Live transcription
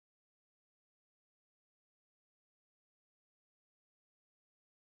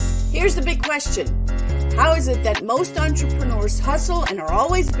Here's the big question. How is it that most entrepreneurs hustle and are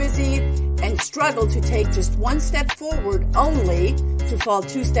always busy and struggle to take just one step forward only to fall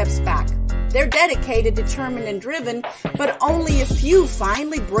two steps back? They're dedicated, determined, and driven, but only a few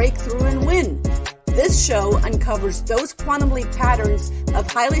finally break through and win. This show uncovers those quantum leap patterns of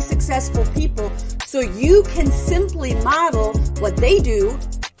highly successful people so you can simply model what they do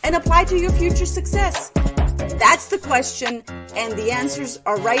and apply to your future success. That's the question, and the answers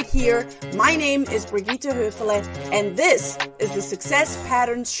are right here. My name is Brigitte Höfele, and this is the Success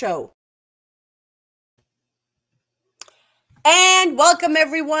Patterns Show. And welcome,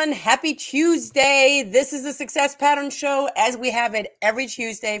 everyone. Happy Tuesday. This is the Success Patterns Show, as we have it every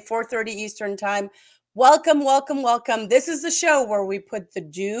Tuesday, 4:30 Eastern Time. Welcome, welcome, welcome. This is the show where we put the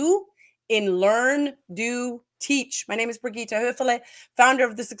do in learn, do, teach. My name is Brigitte Höfele, founder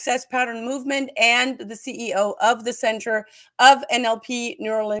of the Success Pattern Movement and the CEO of the Center of NLP,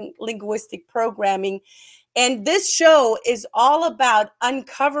 Neuro-Linguistic Programming. And this show is all about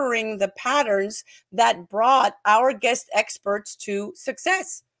uncovering the patterns that brought our guest experts to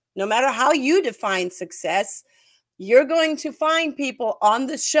success. No matter how you define success, you're going to find people on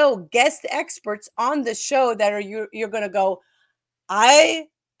the show, guest experts on the show that are you're going to go, I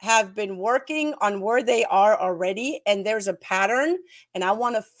have been working on where they are already, and there's a pattern, and I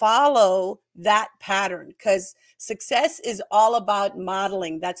want to follow that pattern because success is all about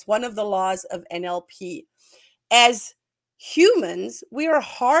modeling. That's one of the laws of NLP. As humans, we are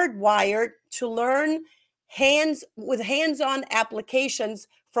hardwired to learn hands-on applications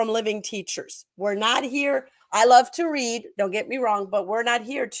from living teachers. We're not here. I love to read, don't get me wrong, but we're not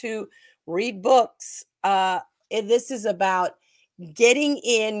here to read books. This is about getting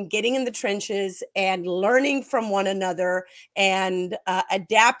in the trenches and learning from one another and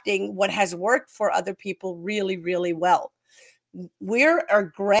adapting what has worked for other people really, really well. We're our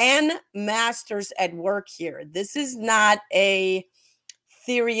grand masters at work here. This is not a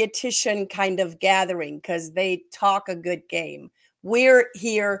theoretician kind of gathering because they talk a good game. We're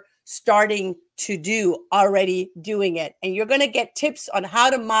here starting to do, already doing it. And you're going to get tips on how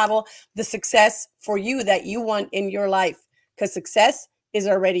to model the success for you that you want in your life because success is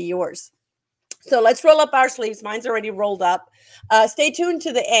already yours. So let's roll up our sleeves. Mine's already rolled up. Stay tuned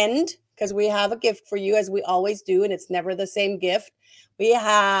to the end because we have a gift for you as we always do. And it's never the same gift. We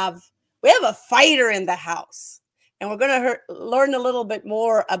have a fighter in the house. And we're going to learn a little bit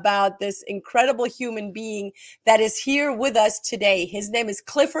more about this incredible human being that is here with us today. His name is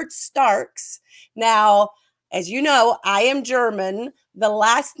Clifford Starks. Now, as you know, I am German. The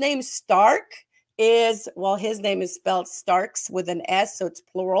last name Stark is, well, his name is spelled Starks with an S, so it's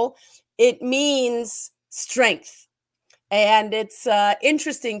plural. It means strength. And it's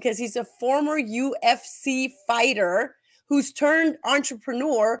interesting because he's a former UFC fighter who's turned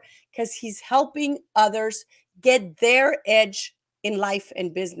entrepreneur because he's helping others get their edge in life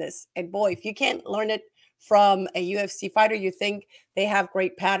and business. And boy, if you can't learn it from a UFC fighter, you think they have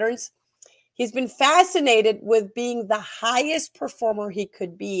great patterns. He's been fascinated with being the highest performer he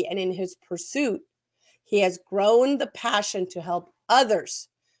could be. And in his pursuit, he has grown the passion to help others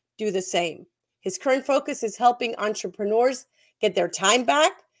do the same. His current focus is helping entrepreneurs get their time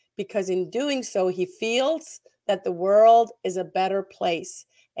back because in doing so, he feels that the world is a better place.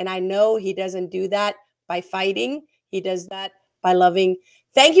 And I know he doesn't do that by fighting. He does that by loving.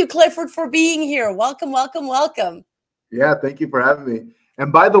 Thank you, Clifford, for being here. Welcome, welcome, welcome. Yeah, thank you for having me.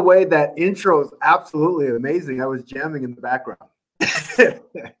 And by the way, that intro is absolutely amazing. I was jamming in the background.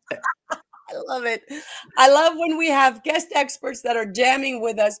 I love it. I love when we have guest experts that are jamming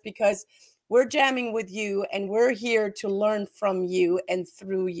with us because we're jamming with you and we're here to learn from you and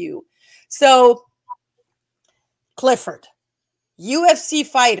through you. So, Clifford, UFC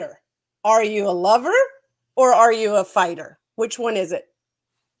fighter, are you a lover or are you a fighter? Which one is it?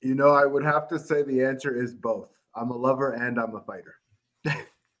 You know, I would have to say the answer is both. I'm a lover and I'm a fighter.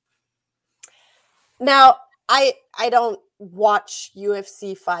 Now, I don't watch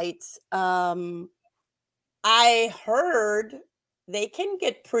UFC fights. I heard they can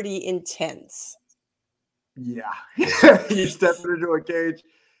get pretty intense. Yeah. You step into a cage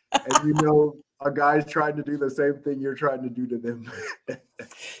and you know a guy's trying to do the same thing you're trying to do to them.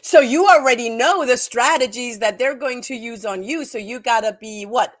 So you already know the strategies that they're going to use on you. So you got to be,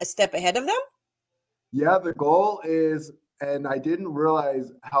 what, a step ahead of them? Yeah, the goal is, and I didn't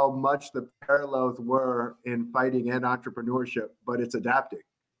realize how much the parallels were in fighting and entrepreneurship, but it's adapting.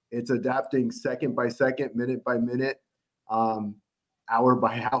 It's adapting second by second, minute by minute, hour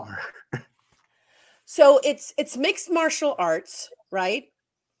by hour. So it's mixed martial arts, right?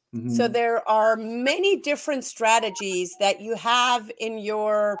 Mm-hmm. So there are many different strategies that you have in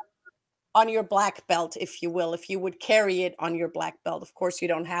your on your black belt, if you will, if you would carry it on your black belt. Of course, you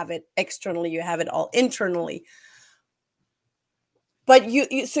don't have it externally, you have it all internally. But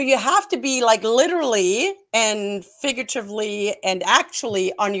so you have to be like literally and figuratively and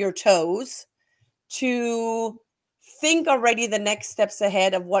actually on your toes to think already the next steps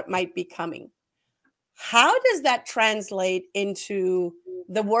ahead of what might be coming. How does that translate into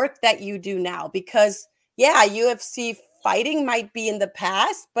the work that you do now? Because, yeah, UFC fighting might be in the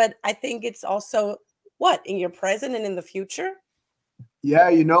past, but I think it's also what, in your present and in the future? Yeah,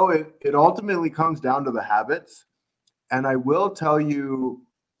 you know, it ultimately comes down to the habits. And I will tell you,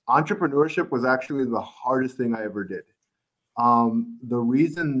 entrepreneurship was actually the hardest thing I ever did. The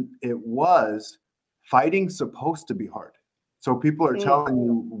reason it was, fighting's supposed to be hard. So people are Mm. telling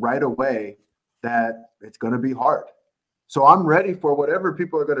you right away that it's going to be hard. So I'm ready for whatever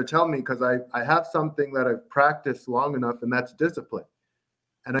people are going to tell me because I have something that I've practiced long enough, and that's discipline.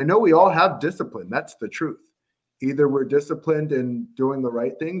 And I know we all have discipline. That's the truth. Either we're disciplined in doing the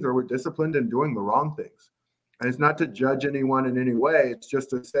right things or we're disciplined in doing the wrong things. And it's not to judge anyone in any way. It's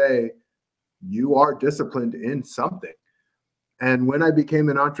just to say you are disciplined in something. And when I became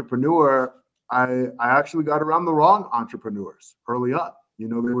an entrepreneur, I actually got around the wrong entrepreneurs early on. You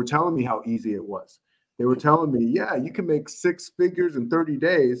know, they were telling me how easy it was. They were telling me, yeah, you can make six figures in 30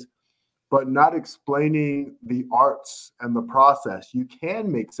 days, but not explaining the arts and the process. You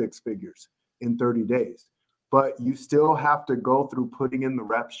can make six figures in 30 days, but you still have to go through putting in the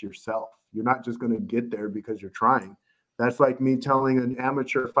reps yourself. You're not just going to get there because you're trying. That's like me telling an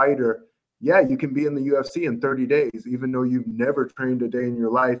amateur fighter, yeah, you can be in the UFC in 30 days, even though you've never trained a day in your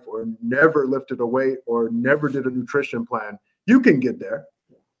life or never lifted a weight or never did a nutrition plan. You can get there.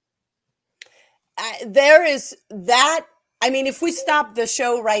 There is that. I mean, if we stop the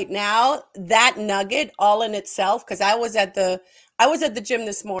show right now, that nugget all in itself, because I was at the gym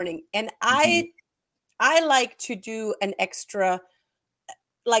this morning, and Mhm. I like to do an extra,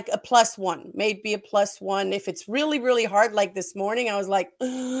 like a plus one, maybe a plus one. If it's really, really hard, like this morning, I was like,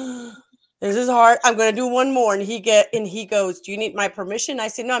 this is hard. I'm gonna do one more. And he goes, do you need my permission? I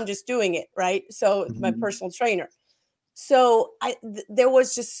said, no, I'm just doing it, right? So my Mhm. personal trainer. So there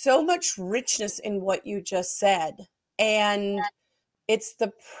was just so much richness in what you just said. And it's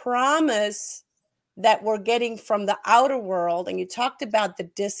the promise that we're getting from the outer world. And you talked about the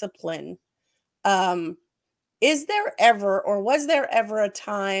discipline. Um, is there ever, or was there ever a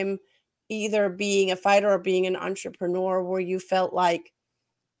time, either being a fighter or being an entrepreneur, where you felt like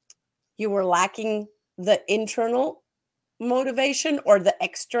you were lacking the internal motivation or the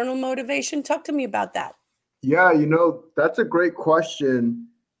external motivation? Talk to me about that. Yeah, you know, that's a great question.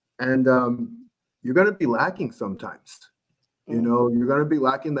 And you're going to be lacking sometimes. You Mm. know, you're going to be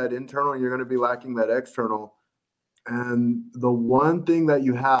lacking that internal, and you're going to be lacking that external. And the one thing that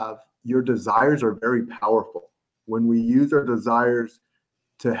you have, your desires are very powerful. When we use our desires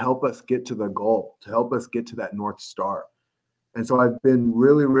to help us get to the goal, to help us get to that North Star. And so I've been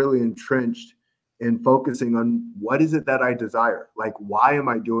really, really entrenched in focusing on what is it that I desire? Like, why am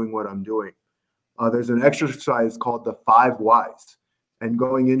I doing what I'm doing? There's an exercise called the five whys, and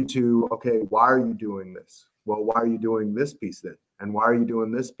going into, okay, why are you doing this? Well, why are you doing this piece then? And why are you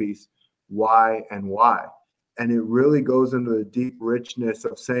doing this piece? Why and why? And it really goes into the deep richness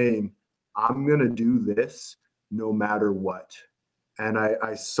of saying, I'm going to do this no matter what. And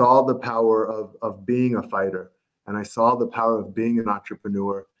I saw the power of being a fighter, and I saw the power of being an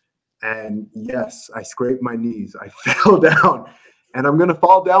entrepreneur. And yes, I scraped my knees. I fell down, and I'm going to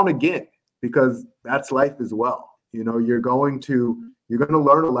fall down again because that's life as well. You know, you're going to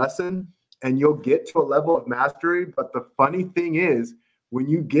learn a lesson, and you'll get to a level of mastery. But the funny thing is, when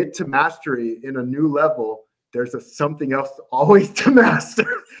you get to mastery in a new level, there's something else always to master.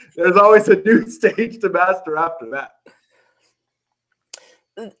 There's always a new stage to master after that.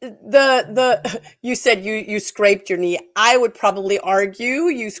 The you said you scraped your knee. I would probably argue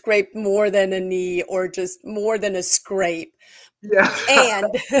you scraped more than a knee, or just more than a scrape. Yeah. And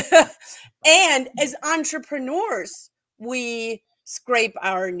and as entrepreneurs, we scrape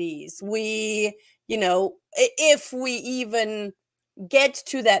our knees. We, if we even get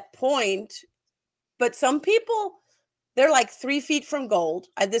to that point. But some people, they're like 3 feet from gold.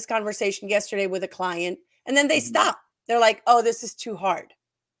 I had this conversation yesterday with a client, and then they Mhm. stop. They're like, oh, this is too hard.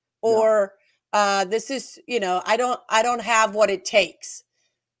 Yeah. Or this is, I don't have what it takes.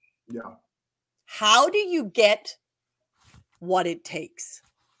 Yeah. How do you get what it takes?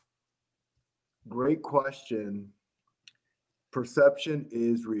 Great question. Perception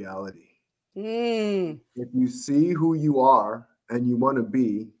is reality. Mm. If you see who you are and you want to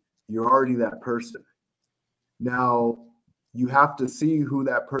be, you're already that person. Now, you have to see who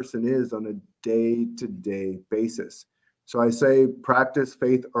that person is on a day-to-day basis. So I say practice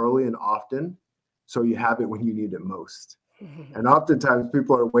faith early and often so you have it when you need it most. And oftentimes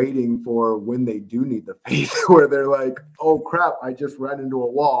people are waiting for when they do need the faith, where they're like, oh crap, I just ran into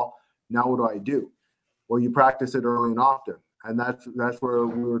a wall. Now what do I do? Well, you practice it early and often. And that's where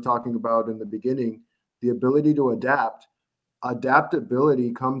we were talking about in the beginning, the ability to adapt.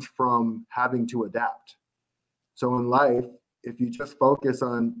 Adaptability comes from having to adapt. So in life, if you just focus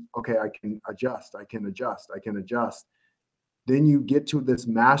on, okay, I can adjust, I can adjust, I can adjust, then you get to this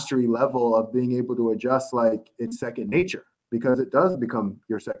mastery level of being able to adjust like it's second nature, because it does become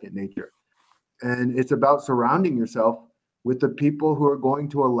your second nature. And it's about surrounding yourself with the people who are going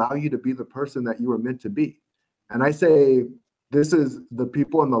to allow you to be the person that you were meant to be. And I say this is the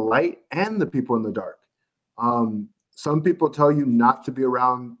people in the light and the people in the dark. Some people tell you not to be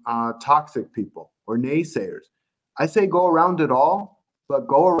around toxic people or naysayers. I say go around it all, but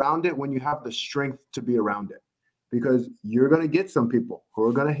go around it when you have the strength to be around it, because you're going to get some people who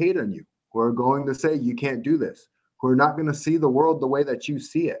are going to hate on you, who are going to say you can't do this, who are not going to see the world the way that you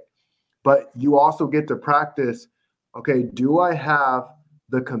see it. But you also get to practice, okay, do I have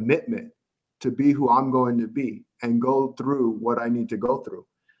the commitment to be who I'm going to be and go through what I need to go through?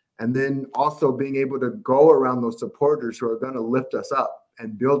 And then also being able to go around those supporters who are going to lift us up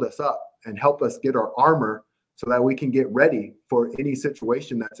and build us up and help us get our armor so that we can get ready for any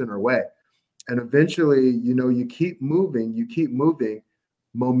situation that's in our way. And eventually, you keep moving, you keep moving.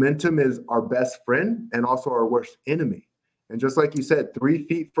 Momentum is our best friend and also our worst enemy. And just like you said, 3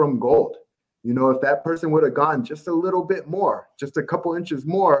 feet from gold. If that person would have gone just a little bit more, just a couple inches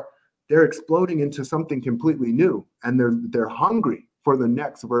more, they're exploding into something completely new. And they're hungry for the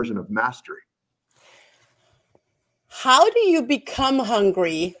next version of mastery. How do you become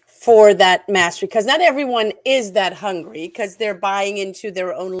hungry for that mastery? Because not everyone is that hungry because they're buying into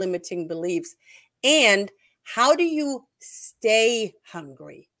their own limiting beliefs. And how do you stay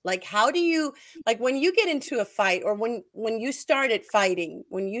hungry? Like how do you, like when you get into a fight, or when you started fighting,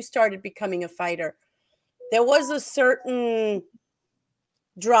 when you started becoming a fighter, there was a certain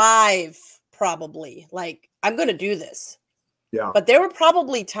drive, probably, like I'm going to do this. Yeah. But there were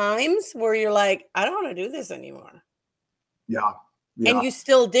probably times where you're like, I don't want to do this anymore. Yeah. And Yeah. you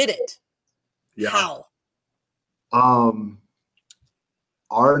still did it. Yeah. How? Um,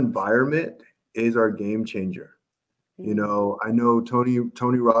 our environment is our game changer. Mm. I know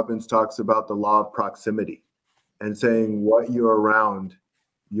Tony Robbins talks about the law of proximity and saying what you're around,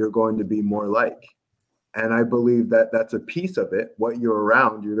 you're going to be more like. And I believe that that's a piece of it. What you're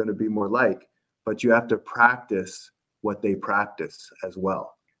around, you're going to be more like, but you have to practice what they practice as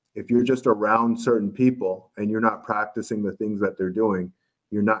well. If you're just around certain people and you're not practicing the things that they're doing,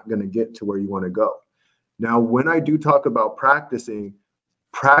 you're not going to get to where you want to go. Now, when I do talk about practicing,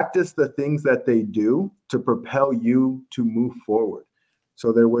 practice the things that they do to propel you to move forward.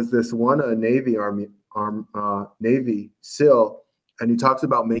 So there was this one Navy SEAL, and he talks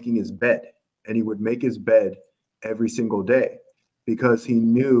about making his bed, and he would make his bed every single day because he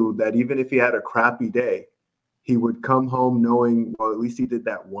knew that even if he had a crappy day, he would come home knowing, well, at least he did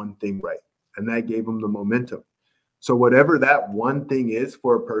that one thing right, and that gave him the momentum. So whatever that one thing is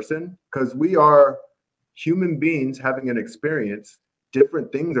for a person, because we are human beings having an experience,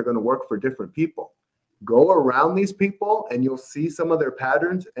 different things are going to work for different people. Go around these people and you'll see some of their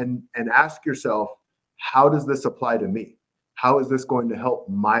patterns, and ask yourself, how does this apply to me? How is this going to help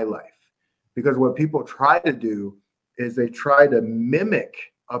my life? Because what people try to do is they try to mimic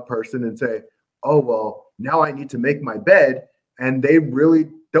a person and say, oh, well, now I need to make my bed. And they really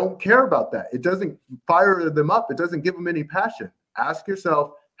don't care about that. It doesn't fire them up. It doesn't give them any passion. Ask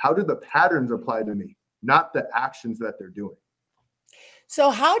yourself, how do the patterns apply to me, not the actions that they're doing?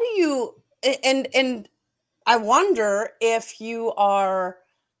 So how do you, and I wonder if you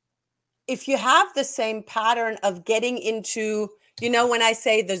have the same pattern of getting into, when I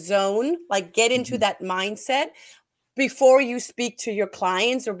say the zone, like get into Mhm. that mindset before you speak to your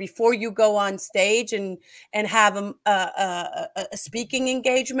clients or before you go on stage and have a speaking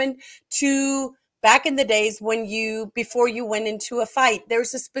engagement, to back in the days when before you went into a fight,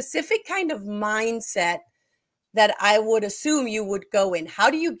 there's a specific kind of mindset that I would assume you would go in. How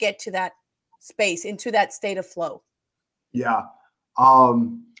do you get to that space, into that state of flow? Yeah.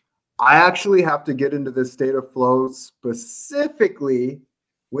 Um, I actually have to get into this state of flow specifically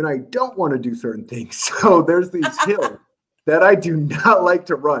when I don't want to do certain things. So there's these hills that I do not like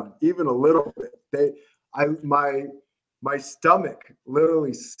to run, even a little bit. My stomach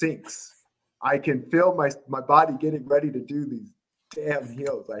literally sinks. I can feel my body getting ready to do these damn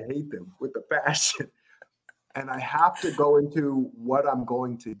hills. I hate them with a passion. and I have to go into what I'm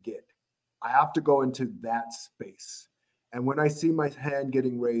going to get. I have to go into that space. And when I see my hand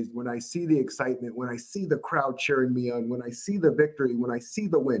getting raised, when I see the excitement, when I see the crowd cheering me on, when I see the victory, when I see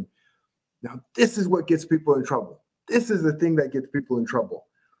the win, now this is what gets people in trouble. This is the thing that gets people in trouble.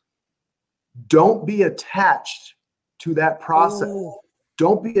 Don't be attached to that process. Ooh.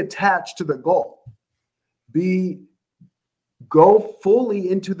 Don't be attached to the goal. Go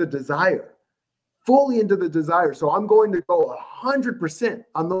fully into the desire. Fully into the desire. So I'm going to go 100%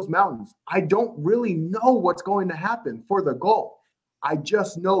 on those mountains. I don't really know what's going to happen for the goal. I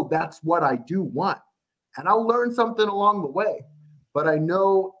just know that's what I do want. And I'll learn something along the way. But I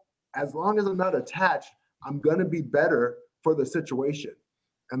know as long as I'm not attached, I'm going to be better for the situation.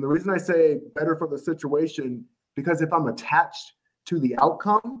 And the reason I say better for the situation, because if I'm attached to the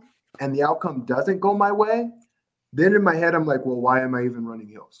outcome and the outcome doesn't go my way, then in my head, I'm like, well, why am I even running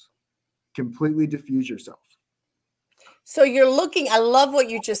hills? Completely diffuse yourself. So you're looking, I love what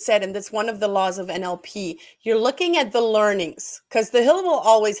you just said, and that's one of the laws of NLP. You're looking at the learnings, because the hill will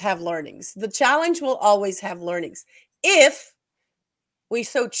always have learnings. The challenge will always have learnings. If we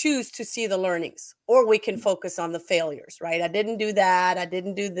so choose to see the learnings, or we can focus on the failures, right? I didn't do that. I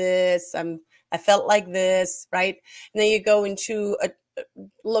didn't do this. I felt like this, right? And then you go into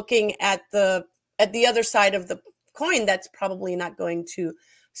looking at the other side of the coin that's probably not going to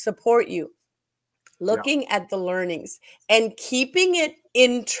support you. Yeah. Looking at the learnings and keeping it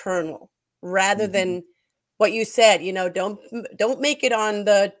internal rather than what you said, don't make it on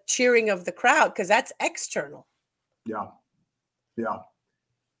the cheering of the crowd, because that's external. Yeah. Yeah.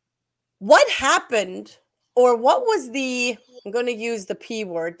 What happened, or what was I'm going to use the P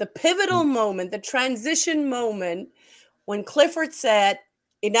word, the pivotal moment, the transition moment when Clifford said,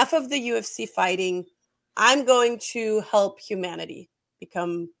 enough of the UFC fighting, I'm going to help humanity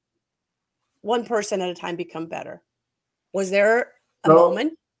become one person at a time, become better? Was there a So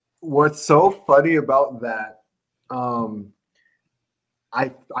moment? what's so funny about that,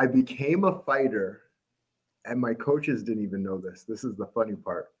 I became a fighter and my coaches didn't even know this. This is the funny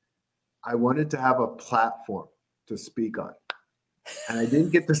part. I wanted to have a platform to speak on. And I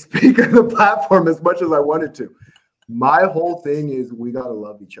didn't get to speak on the platform as much as I wanted to. My whole thing is we got to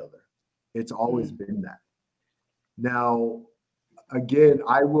love each other. It's always been that. Now, again,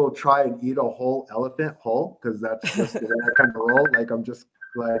 I will try and eat a whole elephant whole, because that's just the way I kind of roll. Like I'm just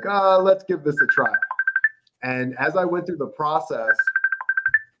like, let's give this a try. And as I went through the process,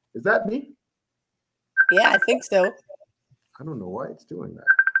 is that me? Yeah, I think so. I don't know why it's doing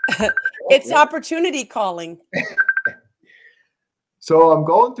that. It's opportunity calling. So I'm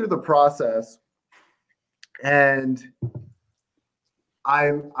going through the process, and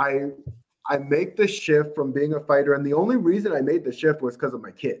I make the shift from being a fighter, and the only reason I made the shift was because of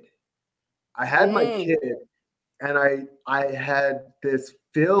my kid. I had my kid, and I had this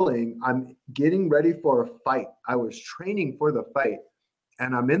feeling I'm getting ready for a fight. I was training for the fight,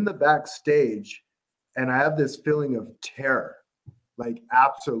 and I'm in the backstage, and I have this feeling of terror, like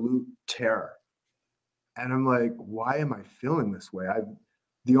absolute terror. And I'm like, why am I feeling this way?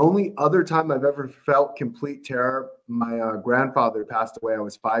 The only other time I've ever felt complete terror, my grandfather passed away. I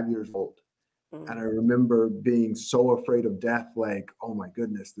was 5 years old. And I remember being so afraid of death, like, oh my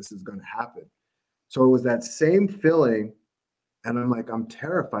goodness, this is going to happen. So it was that same feeling. And I'm like, I'm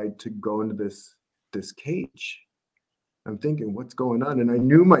terrified to go into this cage. I'm thinking, what's going on? And I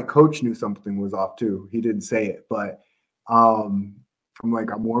knew my coach knew something was off too. He didn't say it, but I'm like,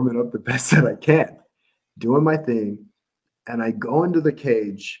 I'm warming up the best that I can, doing my thing. And I go into the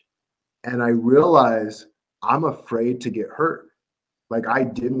cage and I realize I'm afraid to get hurt. Like I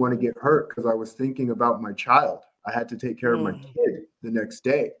didn't want to get hurt because I was thinking about my child. I had to take care of my kid the next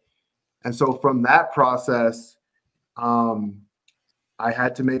day. And so from that process, I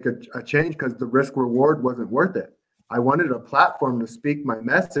had to make a change because the risk reward wasn't worth it. I wanted a platform to speak my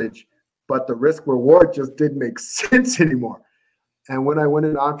message, but the risk reward just didn't make sense anymore. And when I went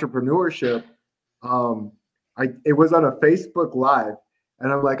into entrepreneurship, it was on a Facebook Live,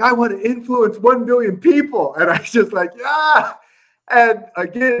 and I'm like, I want to influence 1 billion people, and I just like, yeah. And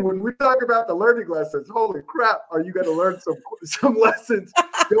again, when we talk about the learning lessons, holy crap, are you going to learn some lessons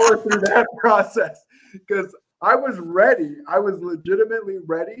going through that process? Because I was ready. I was legitimately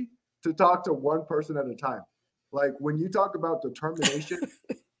ready to talk to one person at a time. Like when you talk about determination,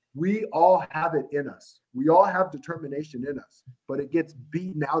 we all have it in us. We all have determination in us, but it gets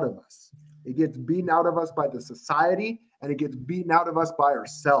beaten out of us. It gets beaten out of us by the society, and it gets beaten out of us by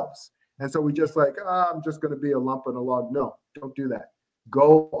ourselves. And so we just like, I'm just going to be a lump on a log. No, don't do that.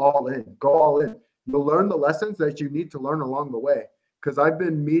 Go all in. Go all in. You'll learn the lessons that you need to learn along the way. Because I've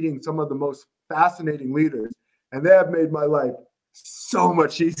been meeting some of the most fascinating leaders. And they have made my life so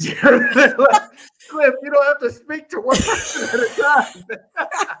much easier. Like, Cliff, you don't have to speak to one person at a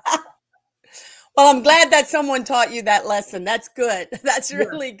time. Well, I'm glad that someone taught you that lesson. That's good. That's Yes,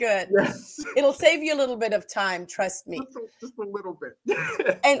 really good. yes. It'll save you a little bit of time, trust me. Just a little bit.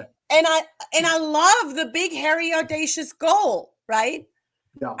 And and I and I love the big hairy audacious goal, right?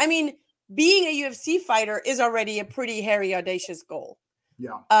 Yeah, I mean, being a UFC fighter is already a pretty hairy audacious goal.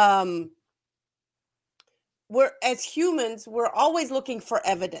 yeah, We're as humans, we're always looking for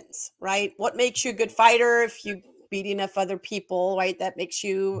evidence, right? What makes you a good fighter? If you beat enough other people, right? That makes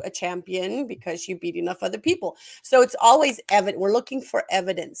you a champion because you beat enough other people. So it's always evident. We're looking for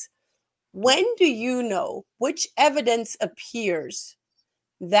evidence. yeah. When do you know which evidence appears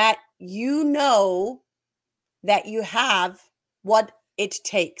that you know that you have what it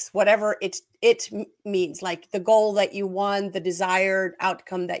takes, whatever it means, like the goal that you won, the desired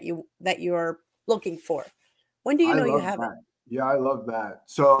outcome that you're looking for? When do you I know you love have it? that. Yeah, I love that.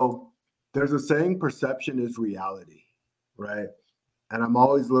 So there's a saying, perception is reality, right? And I'm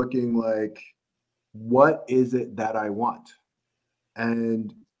always looking like, what is it that I want?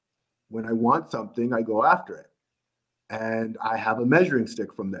 And when I want something, I go after it. And I have a measuring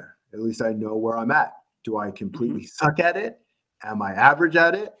stick from there. At least I know where I'm at. Do I completely suck at it? Am I average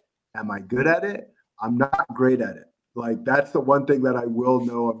at it? Am I good at it? I'm not great at it. Like, that's the one thing that I will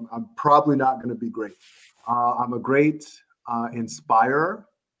know. I'm probably not going to be great. I'm a great inspirer.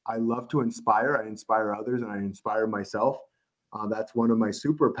 I love to inspire. I inspire others and I inspire myself. That's one of my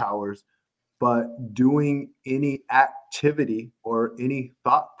superpowers. But doing any activity or any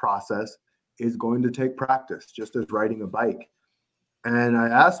thought process is going to take practice, just as riding a bike. And I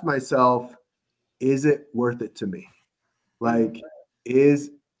asked myself, is it worth it to me? Mhm. Like,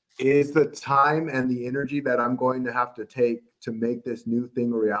 is is the time and the energy that I'm going to have to take to make this new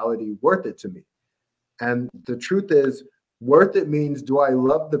thing a reality worth it to me? And the truth is, worth it means, do I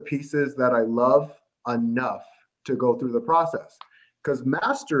love the pieces that I love enough to go through the process? Because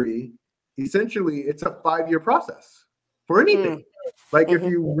mastery, essentially, it's a 5-year process for anything. Mm. Like, if Mhm.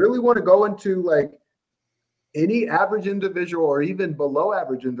 you really want to go into like any average individual or even below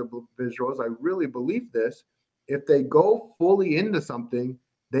average individuals, I really believe this. If they go fully into something,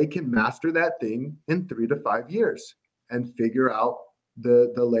 they can master that thing in 3 to 5 years and figure out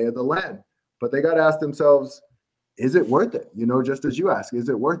the lay of the land. But they got to ask themselves, is it worth it? You know, just as you ask, is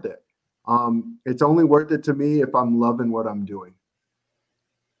it worth it? It's only worth it to me if I'm loving what I'm doing.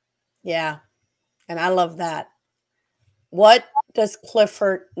 Yeah, and I love that. What does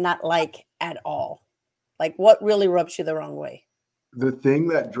Clifford not like at all? Like, what really rubs you the wrong way? The thing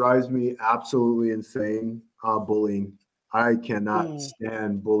that drives me absolutely insane, bullying. I cannot Mm.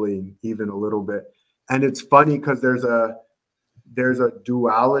 stand bullying even a little bit. And it's funny because there's a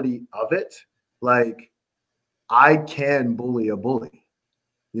duality of it. Like, I can bully a bully.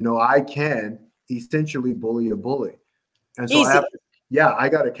 You know, I can essentially bully a bully. And so I have Easy, to, yeah, I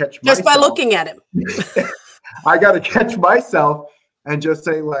got to catch just by myself. looking at him. I got to catch myself and just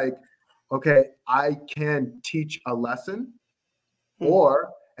say, like, okay, I can teach a lesson.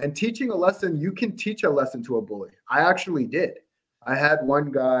 Mm. And teaching a lesson, you can teach a lesson to a bully. I actually did. I had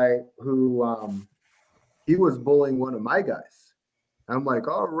one guy who he was bullying one of my guys. I'm like,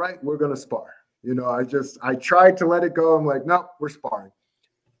 all right, we're gonna spar. You know, I tried to let it go. I'm like, no, we're sparring.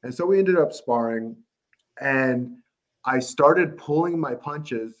 And so we ended up sparring, and I started pulling my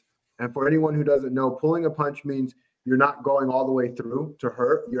punches. And for anyone who doesn't know, pulling a punch means you're not going all the way through to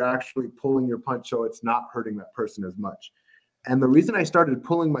hurt. You're actually pulling your punch so it's not hurting that person as much. And the reason I started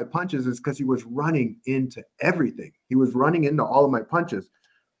pulling my punches is because he was running into everything. He was running into all of my punches,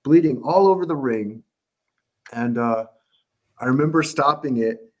 bleeding all over the ring. And I remember stopping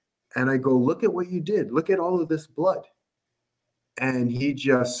it and I go, look at what you did. Look at all of this blood. And he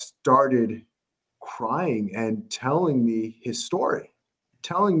just started crying and telling me his story.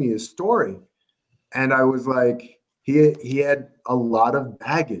 And I was like, he had a lot of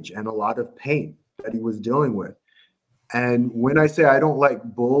baggage and a lot of pain that he was dealing with. And when I say I don't like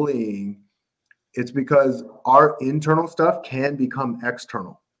bullying, it's because our internal stuff can become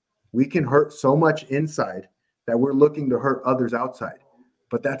external. We can hurt so much inside that we're looking to hurt others outside.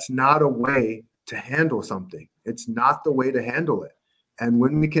 But that's not a way to handle something. It's not the way to handle it. And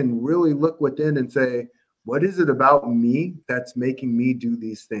when we can really look within and say, what is it about me that's making me do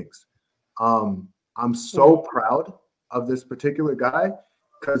these things? I'm so Mm. proud of this particular guy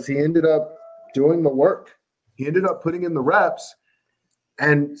because he ended up doing the work. He ended up putting in the reps.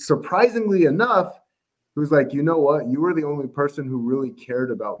 And surprisingly enough, he was like, you know what? You were the only person who really cared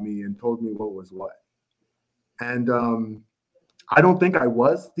about me and told me what was what. And I don't think I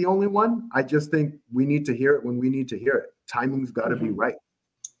was the only one. I just think we need to hear it when we need to hear it. Timing's got to be Mm-hmm. right.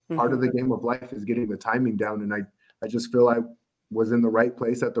 Part Mm-hmm. of the game of life is getting the timing down. And I just feel I was in the right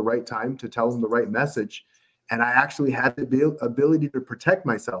place at the right time to tell him the right message. And I actually had the ability to protect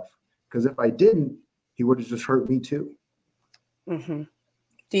myself, because if I didn't, he would have just hurt me too. Mm-hmm.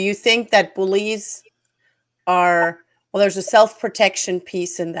 Do you think that bullies are, well, there's a self-protection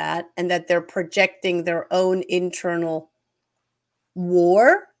piece in that, and that they're projecting their own internal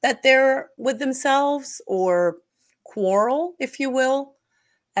war that they're with themselves, or quarrel, if you will,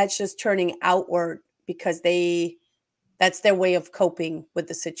 that's just turning outward because that's their way of coping with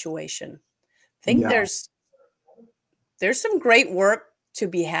the situation. I think Yeah, there's some great work to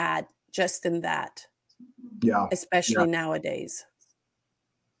be had just in that, yeah, yeah, especially nowadays.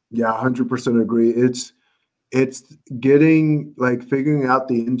 yeah. 100% agree. It's getting, like, figuring out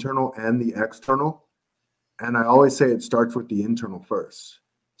the internal and the external. And I always say it starts with the internal first.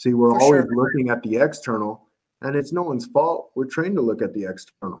 See, we're For always sure. looking at the external, and it's no one's fault. We're trained to look at the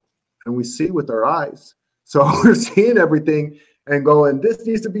external, and we see with our eyes. So we're seeing everything and going, this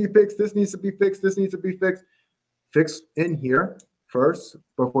needs to be fixed, this needs to be fixed, this needs to be fixed. Fix in here first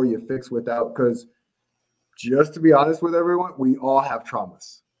before you fix without. Because just to be honest with everyone, we all have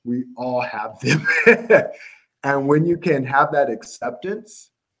traumas. We all have them. And when you can have that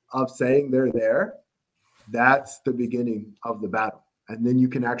acceptance of saying they're there, that's the beginning of the battle. And then you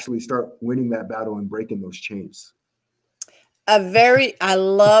can actually start winning that battle and breaking those chains. I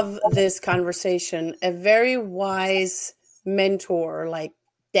love this conversation. A very wise mentor, like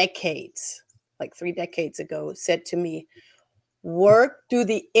decades, like 3 decades ago, said to me, do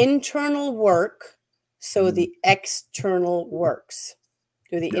the internal work so Mm, the external works.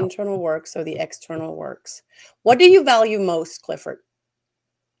 Do the yeah. internal work so the external works. What do you value most, Clifford?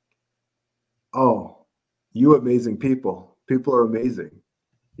 Oh, you amazing people. People are amazing.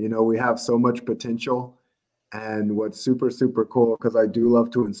 We have so much potential. And what's super, super cool, because I do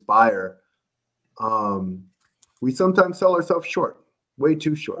love to inspire, um, we sometimes sell ourselves short, way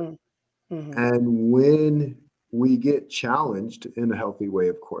too short. Mm-hmm. And when we get challenged in a healthy way,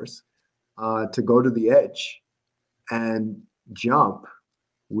 of course, to go to the edge and jump,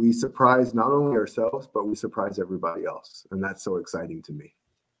 we surprise not only ourselves, but we surprise everybody else. And that's so exciting to me.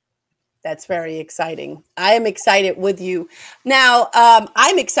 That's very exciting. I am excited with you. Now,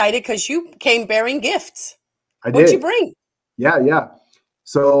 I'm excited because you came bearing gifts. I What'd you did. bring? Yeah, yeah.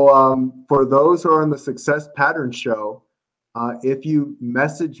 So for those who are on the Success Pattern Show, if you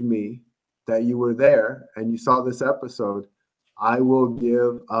message me that you were there and you saw this episode, I will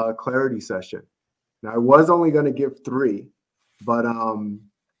give a clarity session. Now, I was only going to give 3, but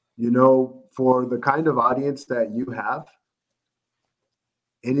for the kind of audience that you have,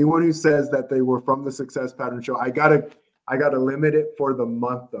 anyone who says that they were from the Success Pattern Show, I gotta limit it for the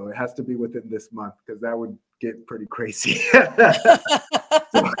month though. It has to be within this month, because that would get pretty crazy. So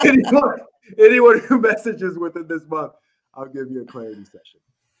anyone who messages within this month, I'll give you a clarity session.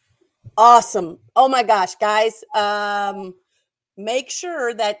 Awesome. Oh my gosh, guys. Make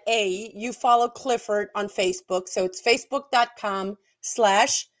sure that you follow Clifford on Facebook. So it's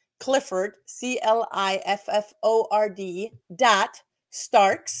facebook.com/Clifford, CLIFFORD .Starks,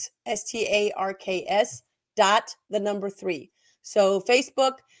 STARKS .3. So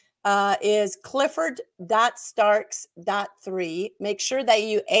Facebook is Clifford.Starks.3. Make sure that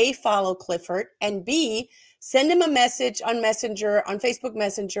you follow Clifford, and send him a message on Messenger, on Facebook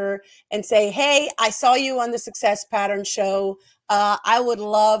Messenger, and say, hey, I saw you on the Success Pattern Show. I would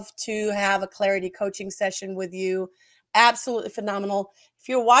love to have a clarity coaching session with you. Absolutely phenomenal. If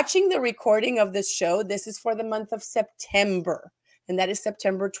you're watching the recording of this show, this is for the month of September, and that is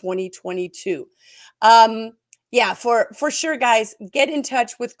September 2022. Yeah, for sure, guys, get in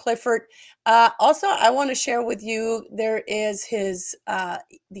touch with Clifford. Also, I want to share with you, there is his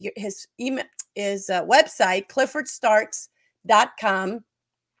email, his website, cliffordstarks.com.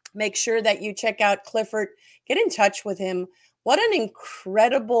 Make sure that you check out Clifford. Get in touch with him. What an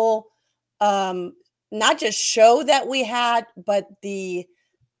incredible, not just show that we had, but the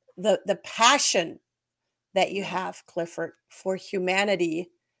passion that you have, Clifford, for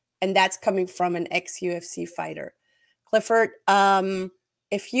humanity, and that's coming from an ex-UFC fighter. Clifford,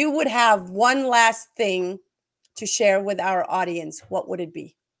 if you would have one last thing to share with our audience, what would it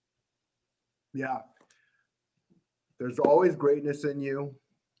be? Yeah, there's always greatness in you.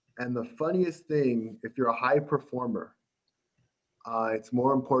 And the funniest thing, if you're a high performer, it's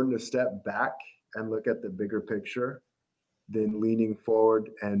more important to step back and look at the bigger picture than leaning forward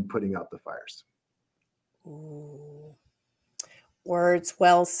and putting out the fires. Ooh. Words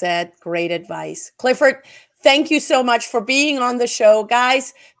well said. Great advice. Clifford, thank you so much for being on the show.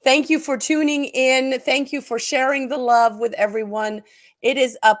 Guys, thank you for tuning in. Thank you for sharing the love with everyone. It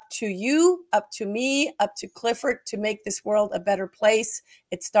is up to you, up to me, up to Clifford to make this world a better place.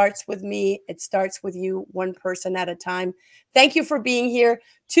 It starts with me. It starts with you, one person at a time. Thank you for being here.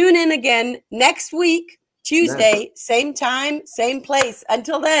 Tune in again next week, Tuesday, same time, same place.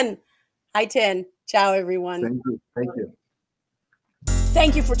 Until then, hi, Tin. Ciao, everyone. Thank you. Thank you.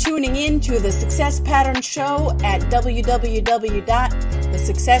 Thank you for tuning in to the Success Pattern Show at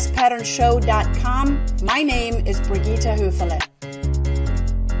www.thesuccesspatternshow.com. My name is Brigitte Höfele.